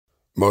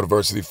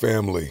Motiversity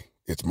family,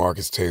 it's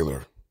Marcus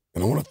Taylor,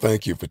 and I want to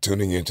thank you for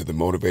tuning into the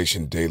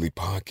Motivation Daily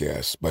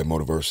Podcast by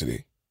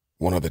Motiversity,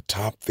 one of the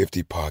top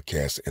 50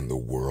 podcasts in the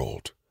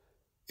world.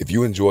 If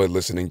you enjoy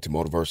listening to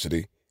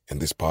Motiversity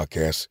and this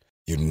podcast,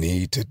 you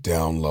need to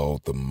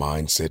download the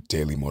Mindset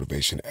Daily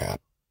Motivation app.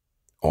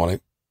 On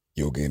it,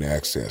 you'll gain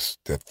access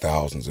to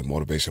thousands of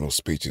motivational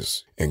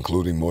speeches,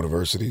 including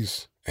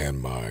Motiversity's and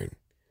mine.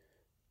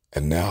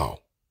 And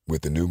now,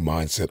 with the new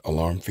Mindset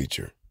Alarm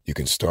feature, you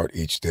can start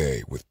each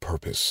day with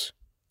purpose,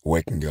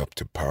 waking up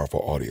to powerful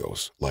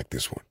audios like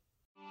this one.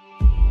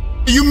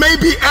 You may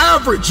be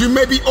average, you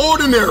may be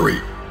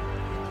ordinary,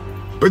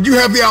 but you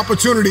have the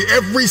opportunity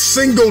every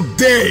single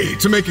day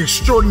to make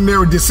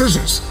extraordinary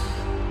decisions.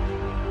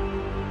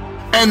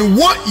 And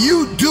what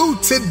you do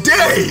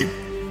today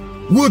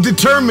will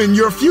determine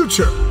your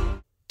future.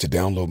 To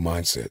download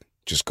Mindset,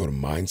 just go to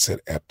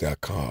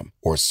mindsetapp.com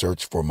or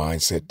search for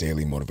Mindset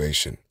Daily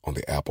Motivation on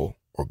the Apple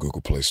or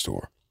Google Play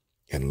Store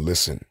and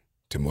listen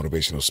to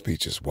motivational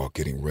speeches while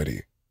getting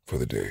ready for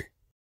the day.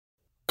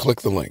 Click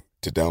the link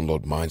to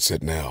download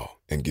Mindset now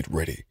and get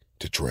ready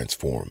to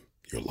transform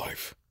your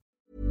life.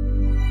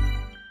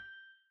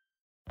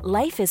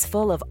 Life is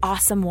full of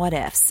awesome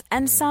what-ifs,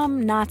 and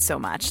some not so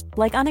much,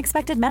 like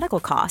unexpected medical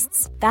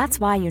costs. That's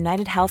why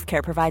United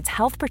Healthcare provides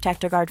Health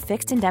Protector Guard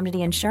fixed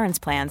indemnity insurance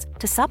plans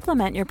to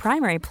supplement your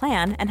primary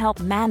plan and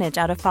help manage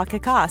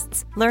out-of-pocket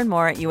costs. Learn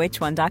more at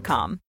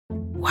uh1.com.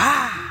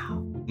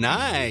 Wow.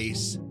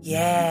 Nice.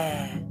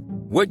 Yeah.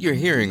 What you're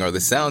hearing are the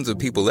sounds of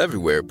people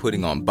everywhere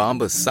putting on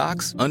Bombas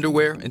socks,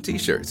 underwear, and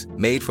T-shirts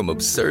made from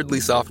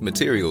absurdly soft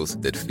materials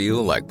that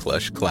feel like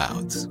plush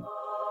clouds.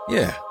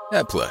 Yeah,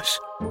 that plush.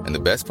 And the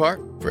best part?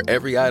 For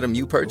every item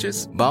you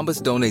purchase,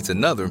 Bombas donates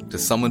another to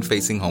someone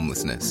facing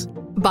homelessness.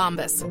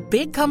 Bombas.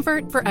 Big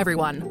comfort for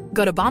everyone.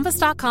 Go to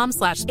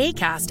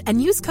bombas.com/ACAST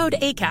and use code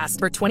ACAST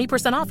for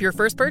 20% off your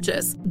first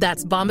purchase.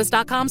 That's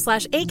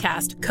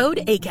bombas.com/ACAST.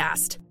 Code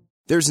ACAST.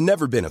 There's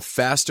never been a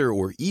faster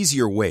or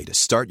easier way to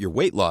start your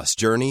weight loss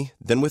journey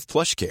than with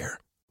PlushCare.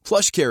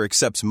 PlushCare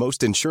accepts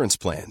most insurance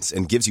plans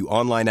and gives you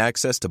online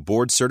access to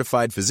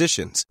board-certified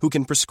physicians who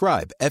can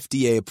prescribe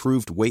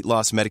FDA-approved weight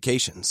loss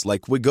medications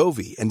like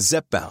Wegovy and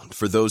Zepbound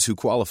for those who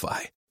qualify.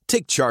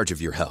 Take charge of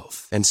your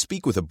health and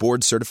speak with a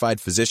board-certified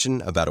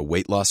physician about a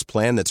weight loss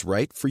plan that's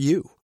right for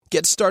you.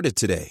 Get started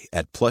today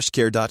at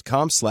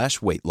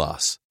plushcare.com/weight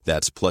loss.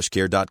 That's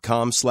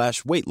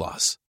plushcare.com/weight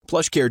loss.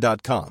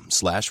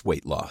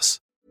 plushcare.com/weight loss.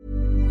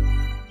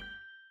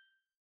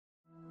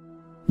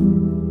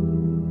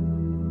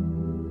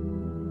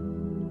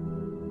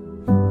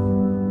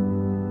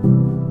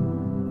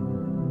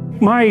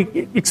 My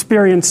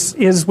experience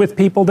is with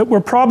people that we're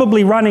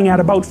probably running at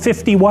about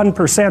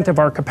 51% of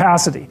our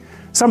capacity.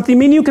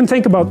 You can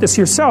think about this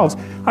yourselves.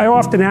 I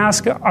often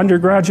ask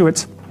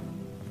undergraduates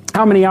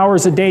how many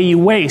hours a day you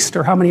waste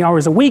or how many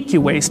hours a week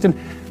you waste. And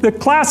the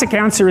classic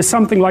answer is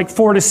something like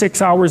 4 to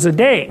 6 hours a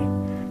day.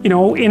 You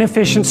know,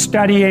 inefficient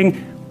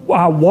studying,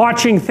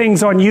 watching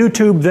things on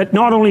YouTube that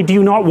not only do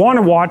you not want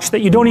to watch,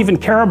 that you don't even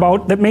care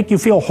about, that make you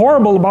feel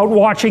horrible about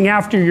watching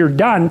after you're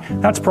done.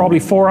 That's probably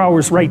 4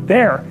 hours right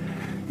there.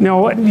 You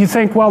know, you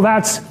think, well,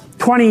 that's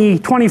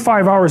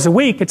 25 hours a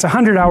week. It's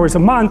 100 hours a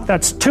month.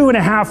 That's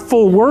 2.5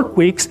 full work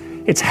weeks.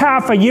 It's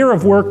half a year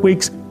of work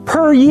weeks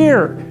per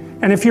year.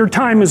 And if your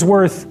time is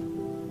worth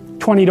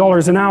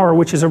 $20 an hour,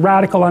 which is a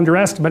radical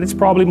underestimate, it's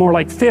probably more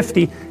like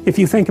 50 if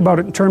you think about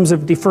it in terms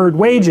of deferred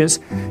wages.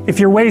 If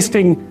you're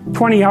wasting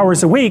 20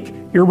 hours a week,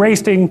 you're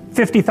wasting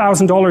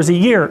 $50,000 a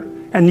year.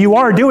 And you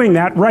are doing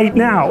that right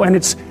now. And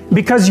it's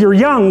because you're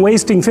young,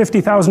 wasting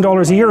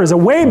 $50,000 a year is a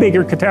way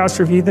bigger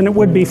catastrophe than it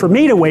would be for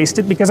me to waste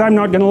it, because I'm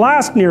not going to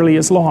last nearly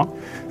as long.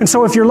 And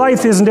so if your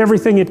life isn't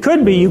everything it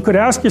could be, you could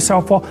ask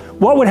yourself, well,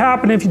 what would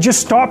happen if you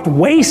just stopped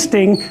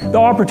wasting the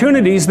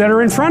opportunities that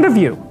are in front of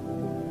you?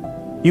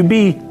 You'd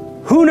be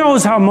who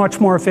knows how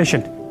much more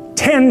efficient?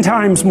 10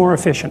 times more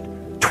efficient,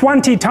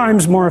 20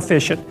 times more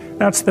efficient.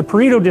 That's the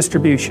Pareto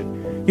distribution.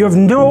 You have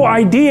no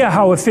idea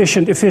how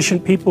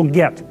efficient people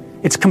get.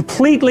 It's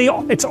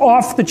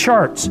off the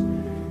charts.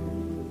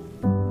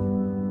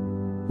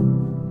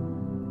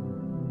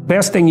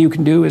 Best thing you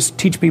can do is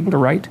teach people to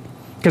write,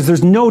 because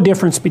there's no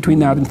difference between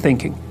that and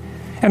thinking.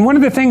 And one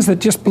of the things that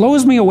just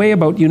blows me away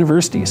about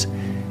universities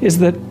is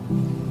that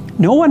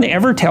no one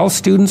ever tells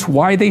students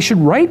why they should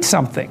write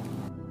something.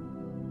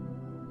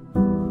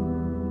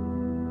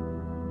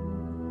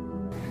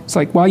 It's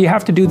like, well, you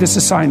have to do this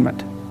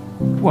assignment.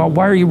 Well,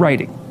 why are you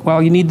writing?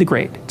 Well, you need the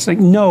grade. It's like,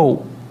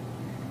 no.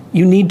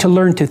 You need to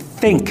learn to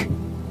think,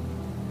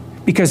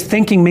 because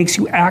thinking makes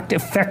you act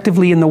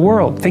effectively in the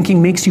world.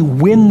 Thinking makes you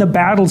win the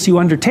battles you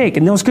undertake,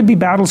 and those could be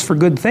battles for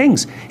good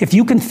things. If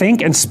you can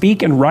think and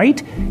speak and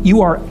write,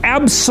 you are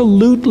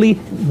absolutely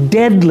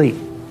deadly.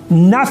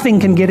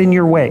 Nothing can get in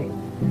your way.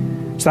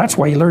 So that's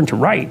why you learn to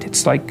write.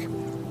 It's like,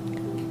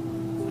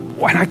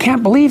 and I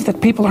can't believe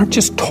that people aren't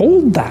just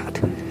told that.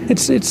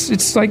 It's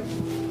like,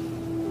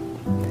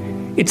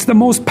 it's the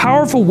most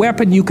powerful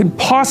weapon you can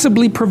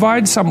possibly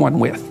provide someone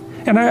with.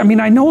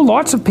 And I know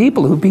lots of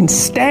people who've been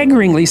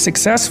staggeringly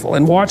successful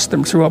and watched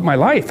them throughout my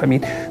life.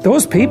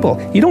 Those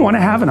people, you don't want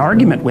to have an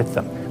argument with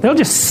them. They'll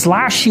just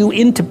slash you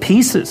into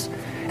pieces.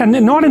 And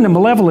not in a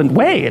malevolent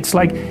way. It's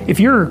like, if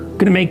you're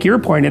going to make your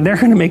point and they're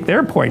going to make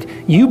their point,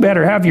 you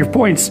better have your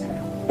points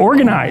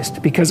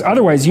organized, because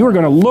otherwise you are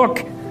going to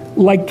look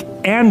like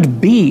and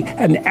be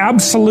an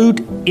absolute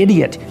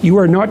idiot. You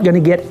are not going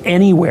to get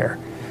anywhere.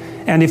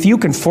 And if you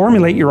can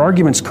formulate your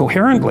arguments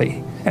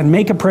coherently and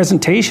make a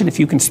presentation, if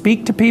you can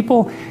speak to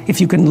people, if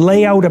you can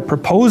lay out a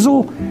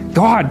proposal,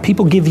 God,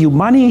 people give you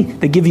money,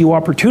 they give you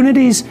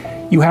opportunities,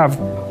 you have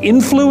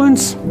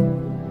influence.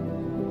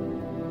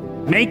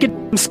 Make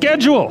a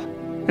schedule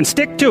and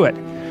stick to it.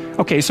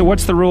 Okay, so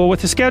what's the rule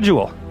with the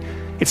schedule?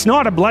 It's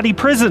not a bloody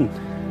prison.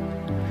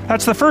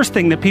 That's the first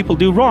thing that people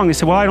do wrong. They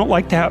say, well, I don't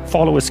like to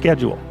follow a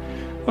schedule.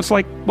 It's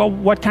like, well,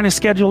 what kind of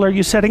schedule are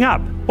you setting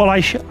up? Well,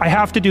 I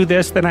have to do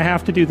this, then I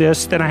have to do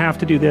this, then I have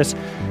to do this,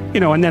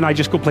 and then I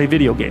just go play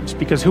video games,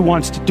 because who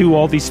wants to do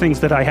all these things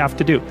that I have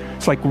to do?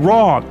 It's like,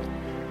 wrong.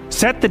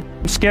 Set the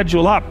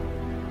schedule up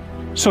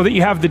so that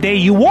you have the day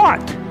you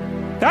want.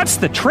 That's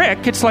the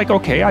trick. It's like,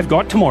 okay, I've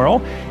got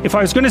tomorrow. If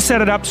I was going to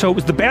set it up so it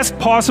was the best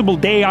possible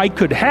day I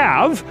could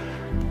have,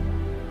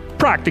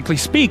 practically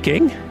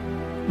speaking,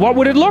 what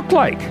would it look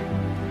like?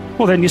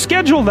 Well, then you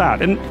schedule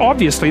that. And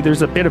obviously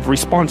there's a bit of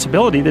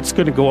responsibility that's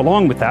going to go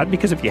along with that,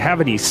 because if you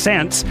have any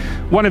sense,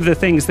 one of the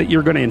things that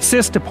you're going to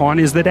insist upon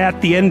is that at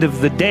the end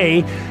of the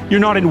day, you're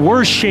not in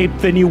worse shape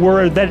than you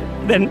were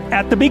than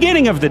at the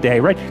beginning of the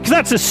day, right? Because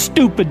that's a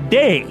stupid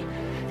day.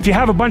 If you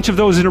have a bunch of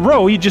those in a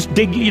row, you just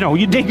dig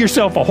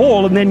yourself a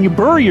hole and then you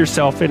bury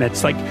yourself in it.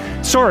 It's like,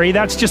 sorry,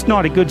 that's just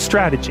not a good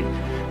strategy.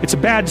 It's a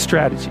bad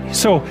strategy.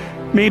 So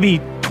maybe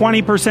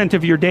 20%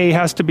 of your day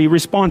has to be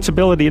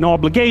responsibility and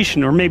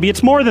obligation, or maybe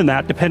it's more than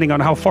that, depending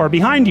on how far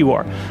behind you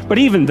are. But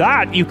even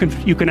that, you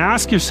can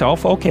ask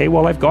yourself, okay,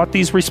 well, I've got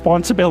these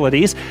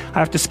responsibilities. I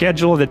have to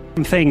schedule the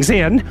things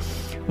in.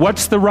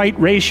 What's the right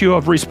ratio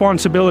of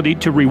responsibility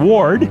to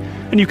reward?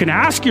 And you can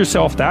ask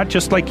yourself that,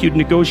 just like you'd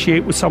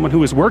negotiate with someone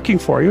who is working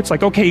for you. It's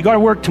like, okay, you got to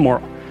work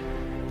tomorrow.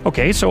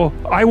 Okay, so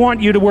I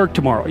want you to work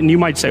tomorrow. And you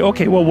might say,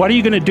 okay, well, what are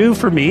you going to do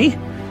for me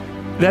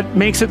that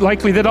makes it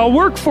likely that I'll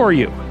work for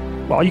you?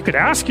 Well, you could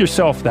ask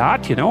yourself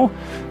that, So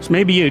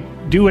maybe you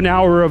do an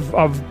hour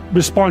of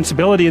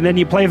responsibility and then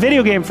you play a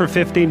video game for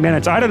 15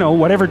 minutes. I don't know,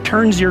 whatever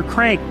turns your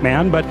crank,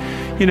 man. But,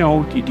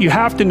 you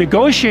have to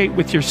negotiate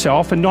with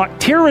yourself and not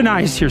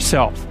tyrannize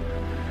yourself.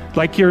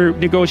 Like you're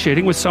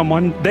negotiating with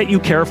someone that you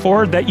care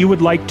for, that you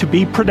would like to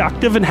be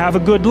productive and have a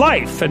good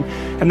life.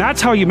 And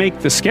that's how you make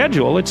the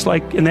schedule. It's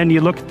like, and then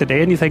you look at the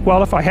day and you think,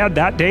 well, if I had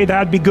that day,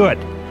 that'd be good.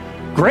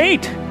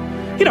 Great.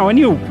 And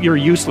you're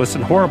useless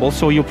and horrible,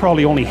 so you'll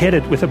probably only hit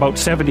it with about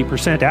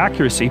 70%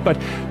 accuracy, but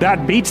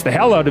that beats the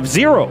hell out of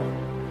 0,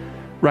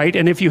 right?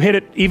 And if you hit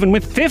it even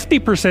with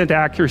 50%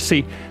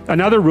 accuracy,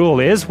 another rule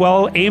is,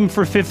 well, aim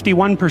for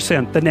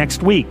 51% the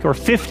next week, or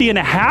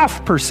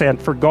 50.5%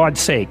 for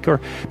God's sake,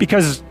 or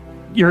because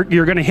you're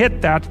going to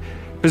hit that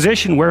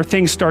position where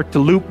things start to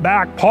loop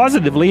back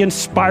positively and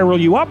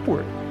spiral you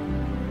upward.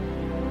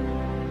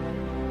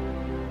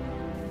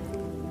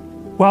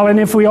 Well,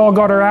 and if we all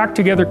got our act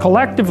together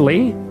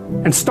collectively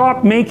and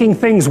stopped making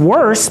things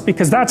worse,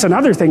 because that's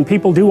another thing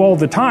people do all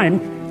the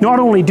time, not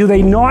only do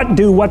they not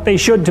do what they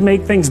should to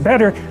make things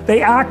better,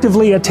 they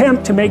actively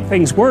attempt to make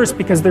things worse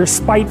because they're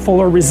spiteful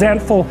or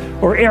resentful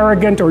or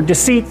arrogant or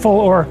deceitful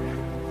or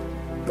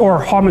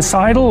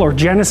homicidal or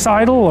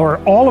genocidal, or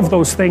all of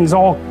those things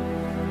all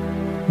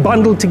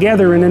bundled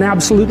together in an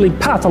absolutely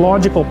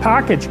pathological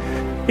package.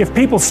 If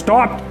people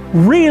stopped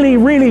really,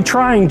 really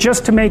trying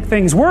just to make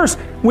things worse,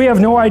 we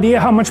have no idea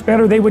how much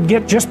better they would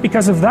get just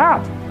because of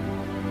that.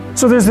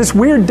 So there's this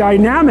weird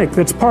dynamic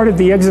that's part of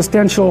the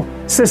existential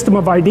system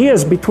of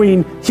ideas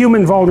between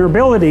human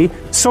vulnerability,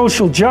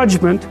 social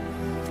judgment,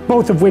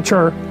 both of which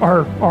are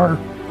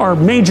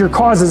major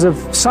causes of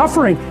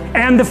suffering,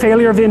 and the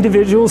failure of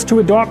individuals to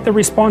adopt the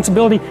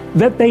responsibility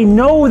that they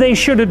know they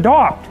should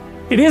adopt.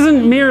 It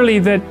isn't merely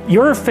that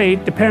your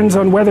fate depends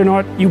on whether or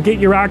not you get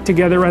your act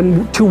together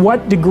and to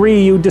what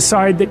degree you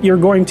decide that you're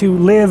going to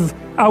live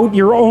out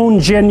your own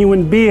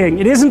genuine being.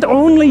 It isn't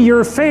only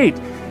your fate,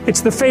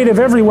 it's the fate of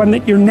everyone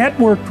that you're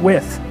networked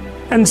with.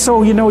 And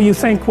so, you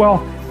think,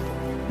 well,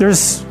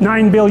 there's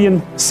 9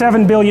 billion,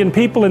 7 billion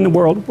people in the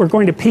world. We're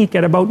going to peak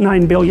at about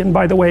 9 billion,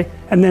 by the way,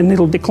 and then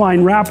it'll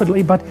decline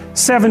rapidly, but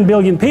 7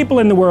 billion people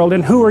in the world,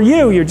 and who are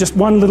you? You're just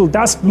one little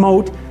dust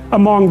mote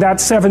among that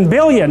 7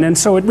 billion, and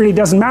so it really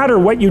doesn't matter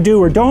what you do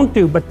or don't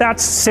do, but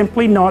that's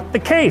simply not the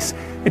case.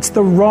 It's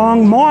the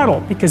wrong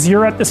model, because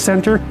you're at the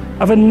center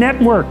of a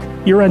network.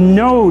 You're a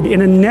node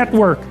in a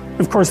network.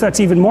 Of course, that's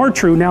even more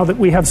true now that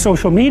we have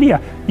social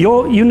media.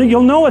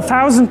 You'll know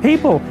 1,000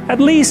 people, at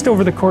least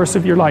over the course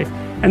of your life,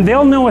 and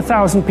they'll know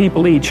 1,000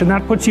 people each, and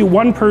that puts you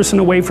one person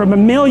away from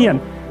 1 million,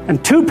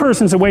 and 2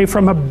 persons away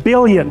from 1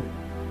 billion.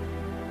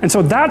 And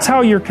so that's how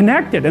you're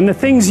connected, and the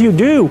things you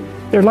do,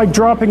 they're like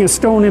dropping a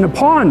stone in a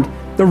pond.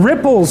 The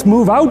ripples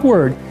move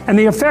outward, and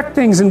they affect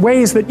things in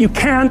ways that you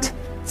can't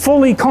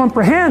fully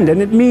comprehend.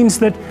 And it means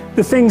that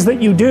the things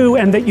that you do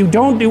and that you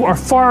don't do are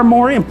far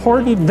more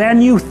important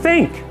than you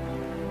think.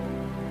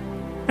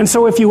 And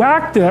so if you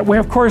act that way,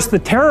 of course, the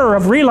terror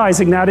of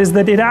realizing that is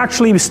that it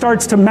actually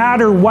starts to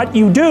matter what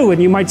you do.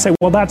 And you might say,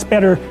 well, that's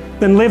better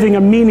than living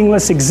a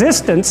meaningless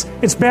existence.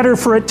 It's better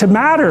for it to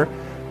matter.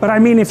 But I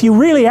mean, if you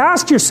really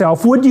asked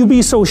yourself, would you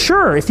be so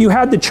sure if you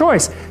had the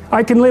choice?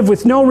 I can live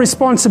with no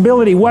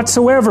responsibility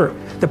whatsoever.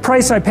 The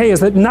price I pay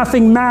is that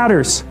nothing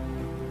matters.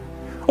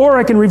 Or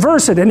I can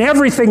reverse it and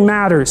everything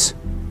matters.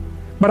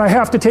 But I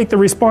have to take the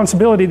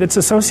responsibility that's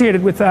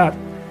associated with that.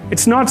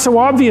 It's not so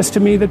obvious to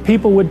me that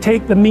people would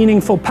take the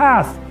meaningful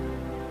path.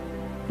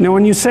 Now,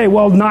 when you say,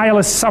 well,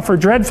 nihilists suffer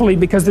dreadfully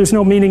because there's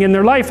no meaning in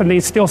their life and they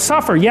still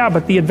suffer, yeah,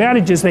 but the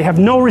advantage is they have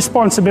no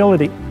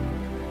responsibility.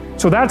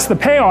 So that's the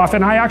payoff,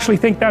 and I actually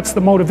think that's the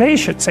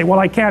motivation. Say, well,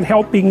 I can't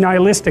help being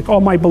nihilistic.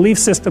 All my belief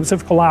systems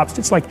have collapsed.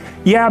 It's like,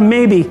 yeah,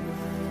 maybe.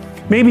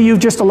 Maybe you've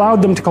just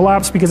allowed them to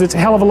collapse because it's a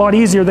hell of a lot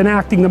easier than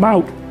acting them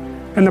out.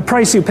 And the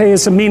price you pay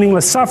is some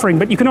meaningless suffering,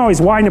 but you can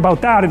always whine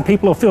about that and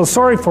people will feel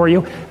sorry for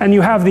you, and you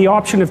have the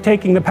option of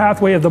taking the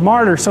pathway of the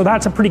martyr, so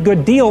that's a pretty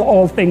good deal,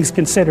 all things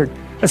considered,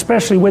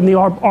 especially when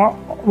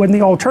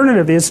the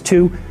alternative is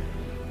to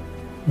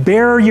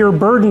bear your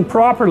burden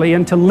properly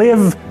and to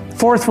live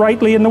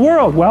forthrightly in the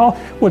world. Well,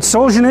 what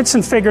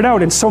Solzhenitsyn figured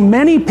out, and so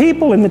many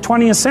people in the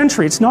 20th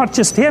century, it's not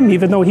just him,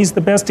 even though he's the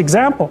best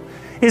example,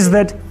 is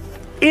that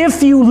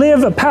if you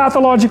live a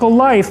pathological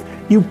life,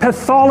 you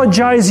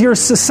pathologize your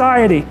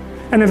society.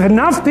 And if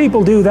enough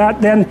people do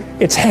that, then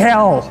it's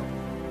hell.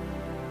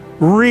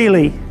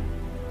 Really.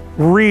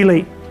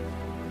 Really.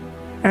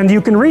 And you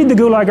can read the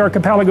Gulag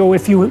Archipelago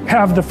if you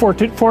have the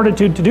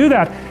fortitude to do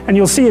that, and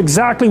you'll see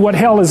exactly what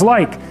hell is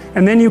like.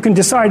 And then you can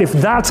decide if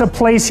that's a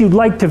place you'd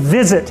like to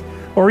visit,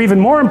 or even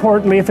more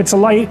importantly, if it's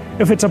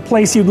a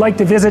place you'd like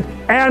to visit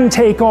and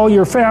take all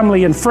your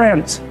family and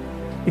friends.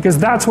 Because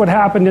that's what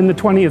happened in the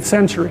 20th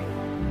century.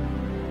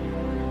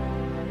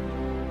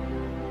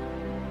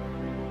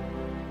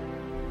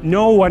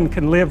 No one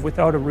can live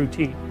without a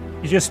routine.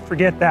 You just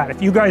forget that.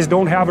 If you guys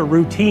don't have a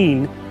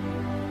routine,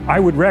 I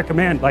would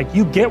recommend,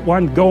 you get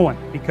one going,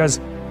 because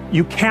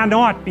you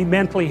cannot be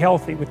mentally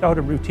healthy without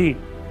a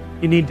routine.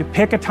 You need to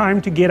pick a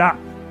time to get up.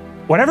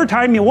 Whatever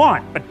time you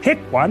want, but pick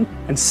one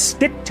and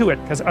stick to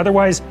it, because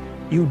otherwise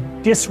you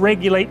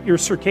dysregulate your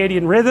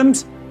circadian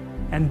rhythms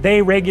and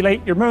they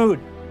regulate your mood.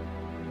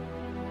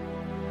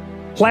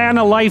 Plan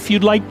a life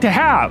you'd like to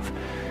have.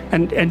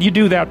 And you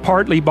do that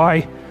partly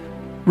by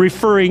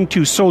referring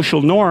to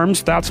social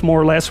norms. That's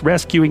more or less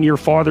rescuing your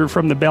father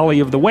from the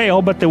belly of the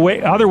whale, but the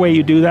other way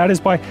you do that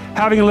is by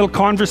having a little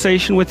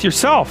conversation with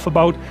yourself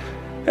about,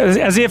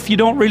 as if you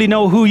don't really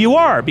know who you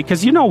are,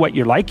 because you know what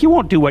you're like. You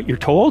won't do what you're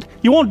told.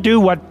 You won't do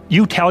what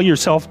you tell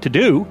yourself to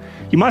do.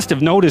 You must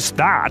have noticed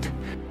that.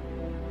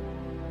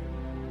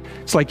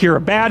 It's like you're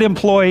a bad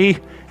employee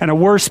and a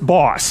worse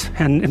boss,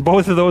 and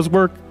both of those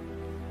work,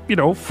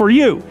 for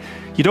you.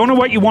 You don't know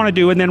what you want to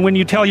do, and then when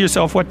you tell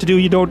yourself what to do,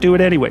 you don't do it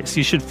anyways.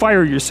 You should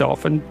fire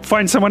yourself and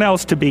find someone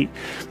else to be.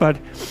 But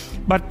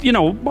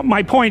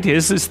my point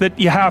is that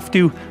you have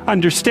to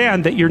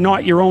understand that you're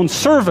not your own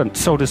servant,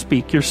 so to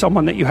speak. You're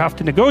someone that you have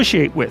to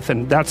negotiate with,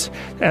 and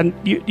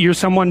you're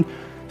someone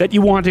that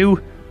you want to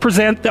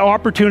present the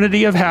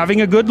opportunity of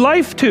having a good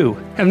life to.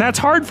 And that's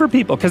hard for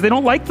people because they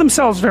don't like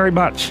themselves very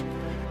much.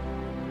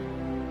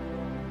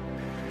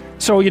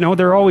 So,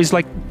 they're always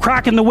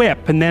cracking the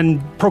whip and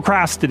then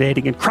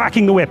procrastinating, and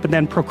cracking the whip and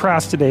then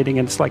procrastinating.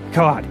 And it's like,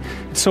 God,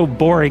 it's so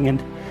boring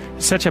and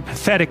such a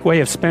pathetic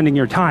way of spending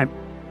your time.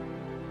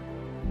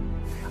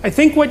 I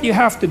think what you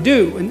have to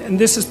do, and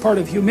this is part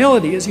of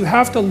humility, is you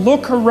have to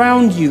look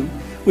around you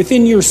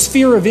within your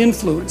sphere of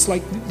influence,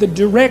 like the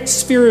direct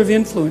sphere of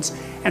influence,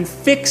 and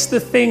fix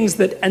the things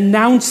that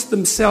announce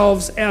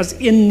themselves as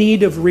in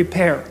need of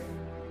repair.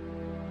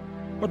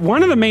 But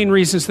one of the main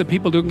reasons that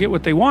people don't get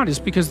what they want is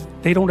because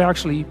they don't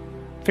actually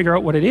figure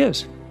out what it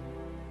is.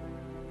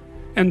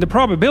 And the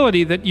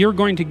probability that you're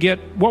going to get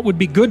what would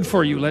be good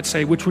for you, let's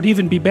say, which would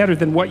even be better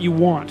than what you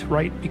want,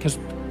 right? Because,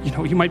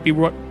 you might be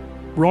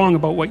wrong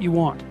about what you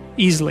want,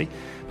 easily.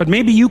 But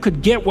maybe you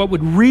could get what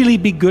would really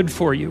be good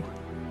for you.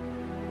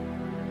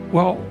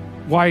 Well,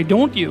 why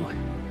don't you?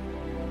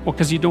 Well,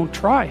 because you don't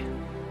try.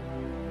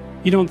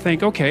 You don't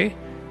think, okay,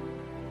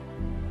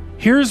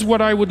 here's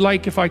what I would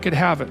like if I could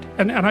have it.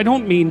 And I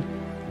don't mean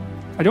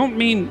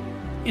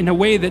in a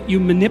way that you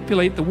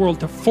manipulate the world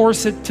to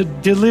force it to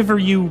deliver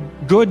you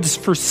goods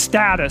for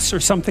status or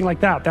something like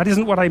that. That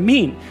isn't what I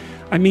mean.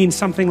 I mean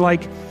something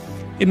like,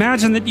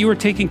 imagine that you were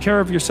taking care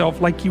of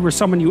yourself like you were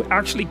someone you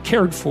actually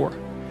cared for.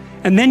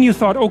 And then you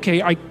thought,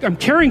 okay, I'm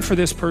caring for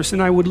this person.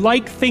 I would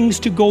like things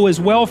to go as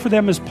well for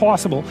them as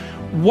possible.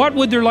 What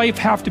would their life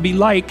have to be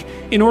like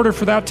in order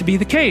for that to be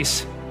the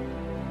case?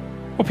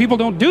 Well, people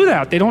don't do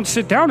that. They don't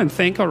sit down and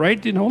think, all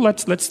right,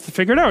 let's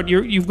figure it out.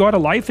 You've got a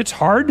life. It's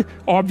hard,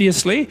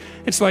 obviously.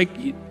 It's like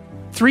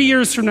 3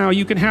 years from now,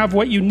 you can have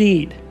what you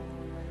need.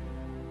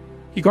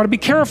 You got to be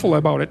careful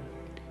about it.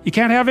 You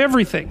can't have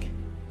everything.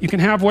 You can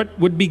have what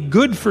would be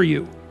good for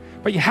you.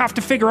 but you have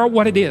to figure out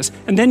what it is,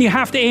 and then you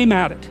have to aim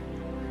at it.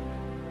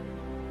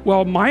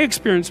 Well, my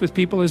experience with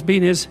people has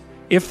been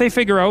if they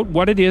figure out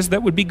what it is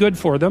that would be good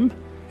for them,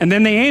 and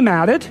then they aim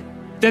at it,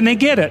 then they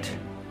get it.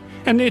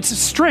 And it's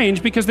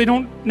strange because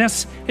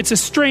it's a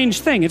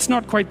strange thing. It's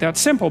not quite that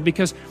simple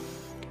because,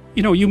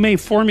 you may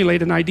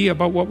formulate an idea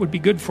about what would be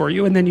good for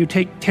you, and then you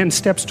take 10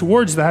 steps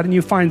towards that, and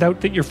you find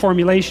out that your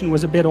formulation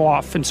was a bit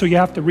off, and so you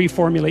have to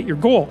reformulate your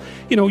goal.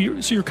 So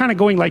you're kind of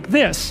going like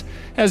this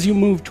as you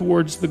move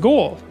towards the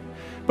goal.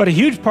 But a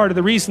huge part of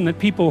the reason that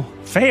people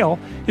fail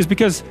is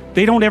because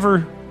they don't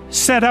ever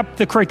set up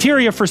the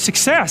criteria for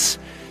success.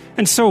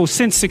 And so,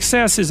 since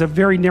success is a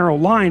very narrow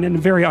line and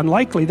very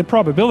unlikely, the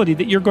probability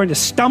that you're going to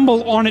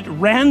stumble on it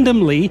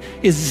randomly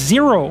is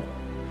 0.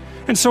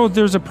 And so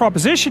there's a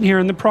proposition here,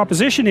 and the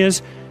proposition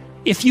is,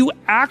 if you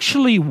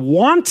actually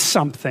want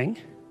something,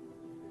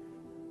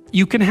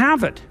 you can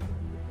have it.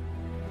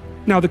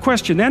 Now the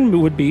question then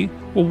would be,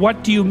 well,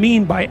 what do you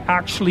mean by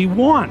actually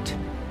want?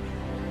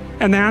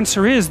 And the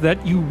answer is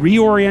that you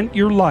reorient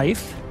your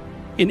life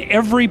in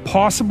every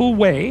possible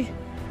way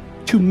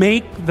to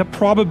make the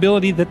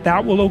probability that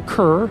that will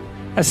occur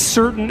as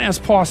certain as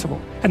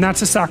possible. And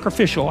that's a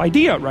sacrificial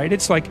idea, right?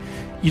 It's like,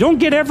 you don't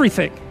get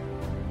everything.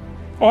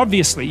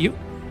 Obviously.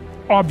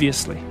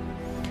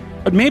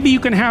 But maybe you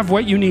can have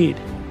what you need.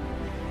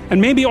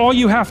 And maybe all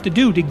you have to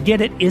do to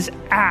get it is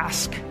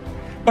ask.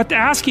 But the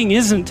asking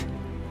isn't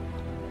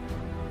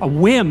a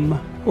whim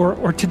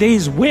or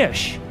today's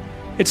wish.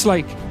 It's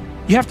like,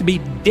 you have to be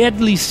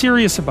deadly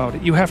serious about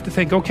it. You have to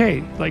think,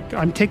 okay, like,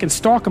 I'm taking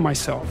stock of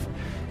myself.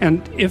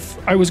 And if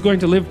I was going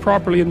to live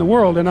properly in the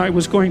world, and I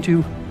was going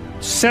to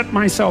set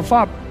myself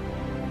up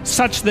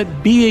such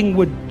that being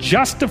would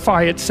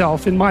justify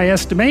itself in my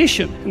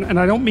estimation, and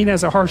I don't mean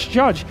as a harsh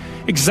judge,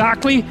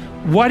 exactly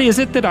what is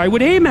it that I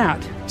would aim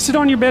at? Sit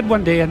on your bed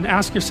one day and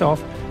ask yourself,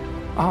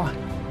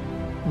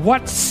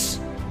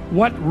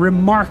 what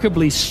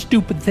remarkably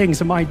stupid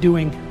things am I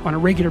doing on a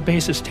regular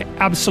basis to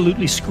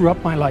absolutely screw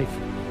up my life?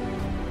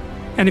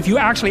 And if you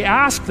actually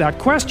ask that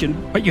question,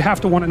 but you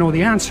have to want to know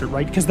the answer,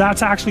 right? Because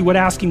that's actually what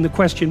asking the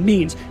question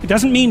means. It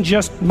doesn't mean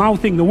just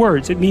mouthing the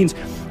words. It means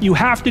you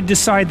have to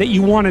decide that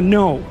you want to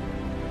know.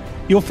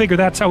 You'll figure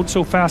that's out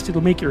so fast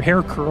it'll make your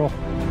hair curl.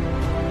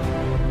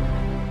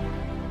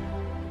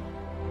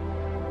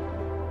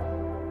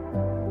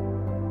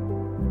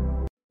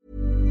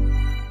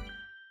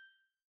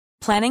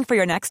 Planning for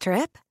your next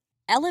trip?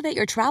 Elevate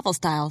your travel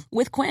style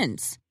with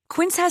Quince.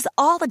 Quince has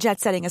all the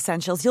jet-setting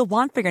essentials you'll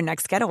want for your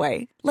next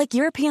getaway, like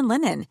European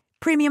linen,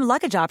 premium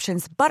luggage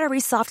options, buttery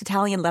soft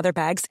Italian leather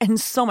bags,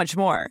 and so much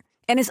more.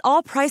 And is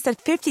all priced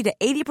at 50 to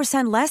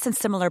 80% less than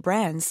similar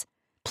brands.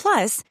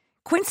 Plus,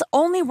 Quince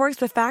only works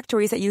with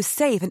factories that use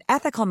safe and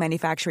ethical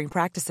manufacturing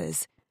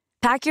practices.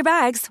 Pack your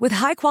bags with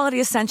high-quality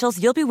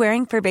essentials you'll be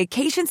wearing for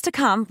vacations to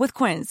come with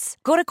Quince.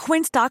 Go to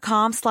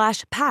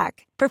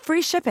quince.com/pack for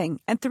free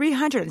shipping and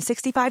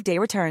 365-day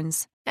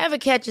returns. Ever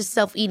catch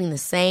yourself eating the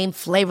same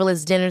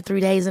flavorless dinner 3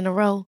 days in a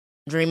row?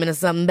 Dreaming of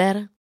something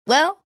better?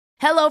 Well,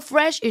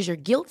 HelloFresh is your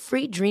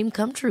guilt-free dream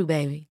come true,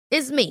 baby.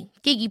 It's me,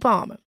 Keke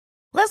Palmer.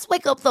 Let's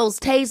wake up those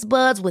taste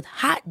buds with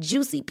hot,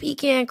 juicy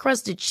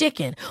pecan-crusted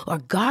chicken or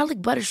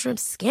garlic butter shrimp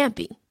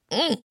scampi.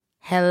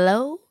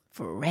 Hello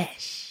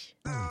Fresh.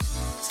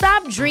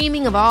 Stop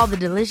dreaming of all the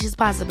delicious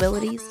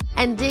possibilities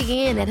and dig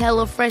in at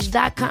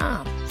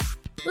HelloFresh.com.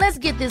 Let's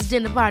get this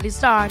dinner party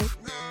started.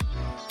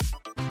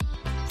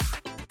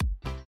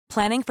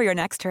 Planning for your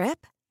next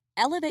trip?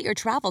 Elevate your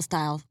travel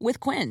style with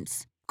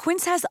Quince.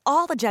 Quince has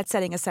all the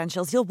jet-setting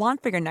essentials you'll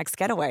want for your next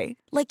getaway,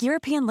 like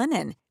European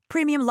linen,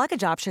 premium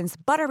luggage options,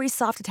 buttery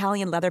soft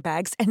Italian leather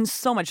bags, and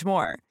so much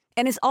more.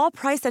 And is all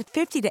priced at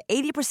 50 to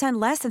 80%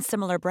 less than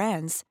similar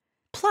brands.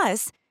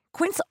 Plus,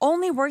 Quince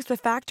only works with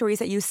factories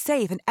that use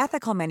safe and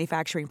ethical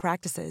manufacturing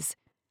practices.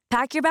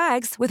 Pack your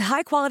bags with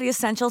high-quality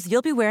essentials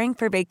you'll be wearing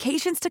for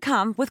vacations to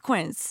come with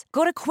Quince.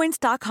 Go to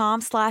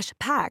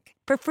quince.com/pack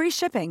for free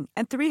shipping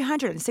and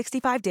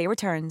 365-day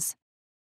returns.